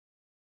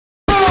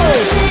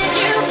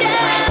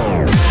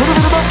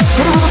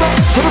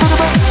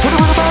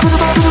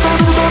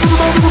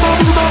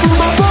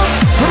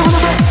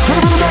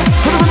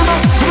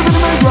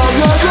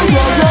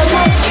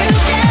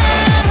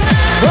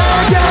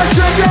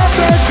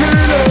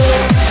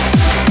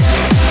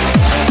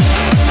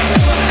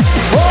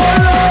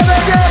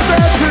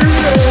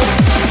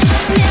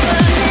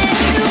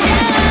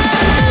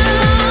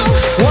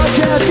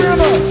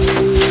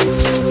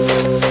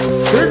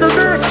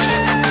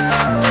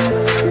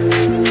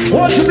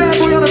some bad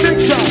boy on the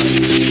mixer.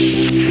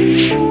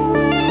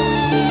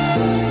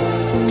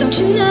 Don't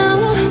you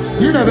know?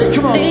 You know it,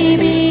 come on.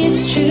 Baby,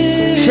 it's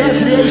true. Shout out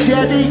to the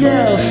HTID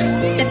girls.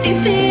 That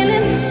these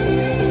feelings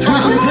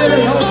are Twisted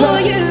only hold for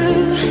up. you.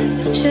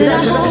 Should I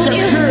hold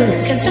you?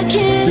 Cause I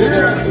can.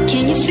 Yeah.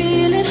 Can you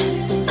feel it?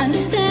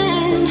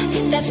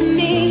 Understand that for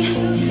me,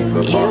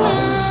 you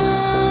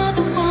are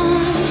the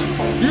one.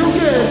 You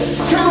good?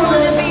 Come I on,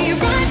 wanna man. be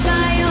right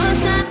by your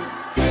side.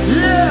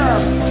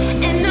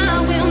 Yeah. And I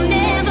will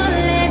never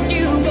let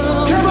you go.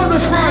 Come on, the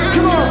front,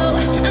 come on.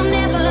 I'll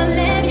never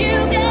let you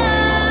go.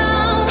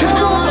 Come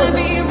I on. wanna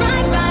be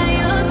right by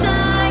your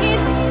side.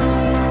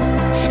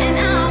 And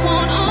I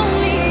want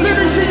only Let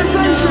me see you your to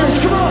know. faces,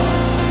 come on.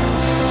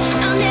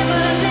 I'll never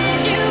let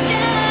you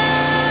go.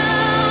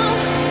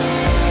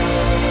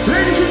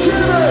 Ladies and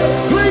gentlemen,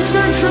 please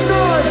make some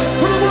noise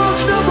for the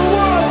world's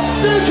 #1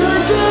 DJ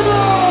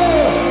Gammer.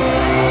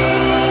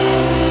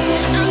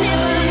 I'll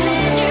never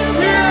let you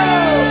go.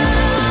 Yeah.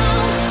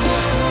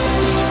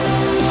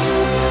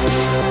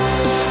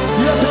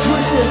 You have to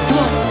twist it, come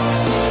on.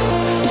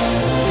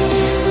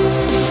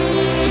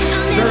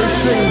 I'll Very never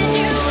steady. let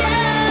you go.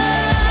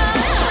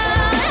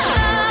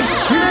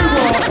 You know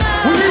what?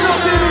 Will you not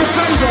do me a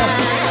favour?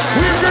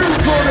 Will you do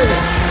it for me?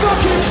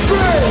 Fucking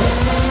scream!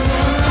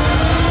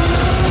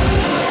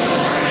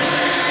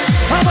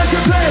 I'm like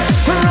a bliss,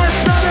 the rest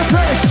not a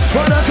place.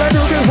 What else I do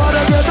before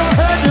I get my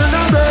head in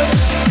numbers?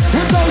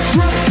 With no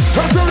stress,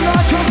 I feel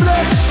like I'm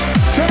blessed.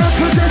 The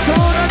emphasis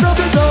on and I'll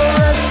be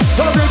going.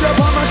 I'll big up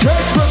on my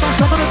chest, put my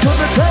stomach to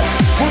the test.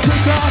 We'll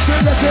take off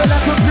and get it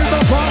like a prima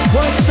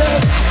conquested.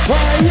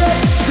 Why yes,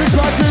 this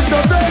might be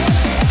the best.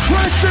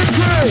 Rest in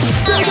peace,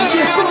 get on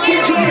your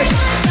fucking chest.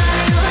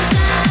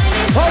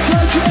 I'll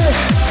take this.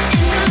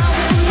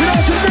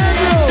 That's a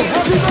manual,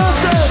 happy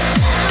birthday.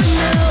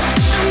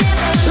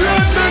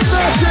 London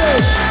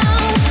massive.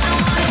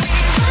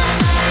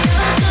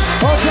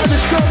 I'll take the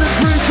Scotland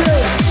crew.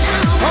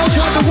 I'll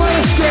take the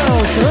Wales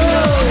girls. Oh.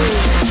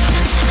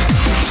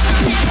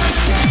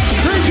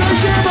 DJ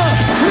Gammer,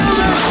 real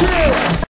massive.